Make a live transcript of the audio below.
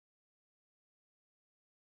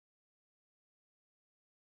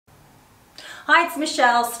Hi, it's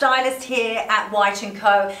Michelle, stylist here at White &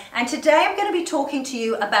 Co. And today I'm going to be talking to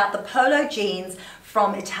you about the Polo Jeans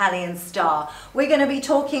from Italian Star. We're going to be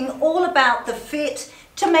talking all about the fit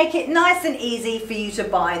to make it nice and easy for you to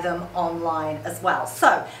buy them online as well.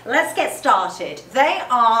 So let's get started. They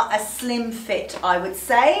are a slim fit, I would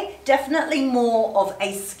say, definitely more of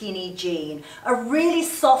a skinny jean. A really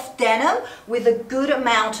soft denim with a good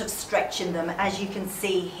amount of stretch in them, as you can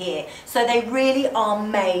see here. So they really are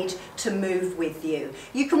made to move with you.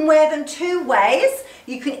 You can wear them two ways.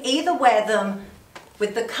 You can either wear them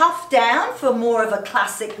with the cuff down for more of a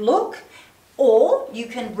classic look, or you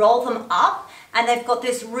can roll them up, and they've got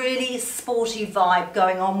this really sporty vibe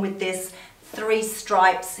going on with this three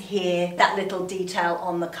stripes here, that little detail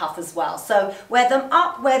on the cuff as well. So wear them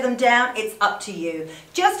up, wear them down, it's up to you.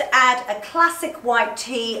 Just add a classic white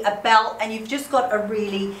tee, a belt, and you've just got a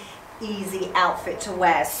really easy outfit to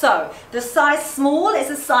wear. So the size small is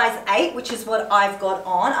a size 8, which is what I've got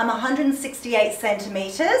on. I'm 168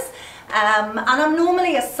 centimeters. And I'm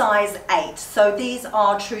normally a size 8, so these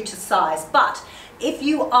are true to size. But if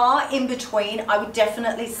you are in between, I would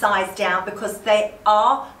definitely size down because they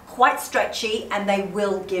are quite stretchy and they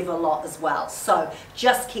will give a lot as well. So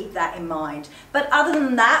just keep that in mind. But other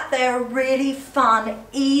than that, they're a really fun,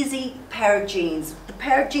 easy pair of jeans. The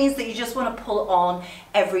pair of jeans that you just want to pull on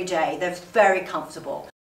every day. They're very comfortable.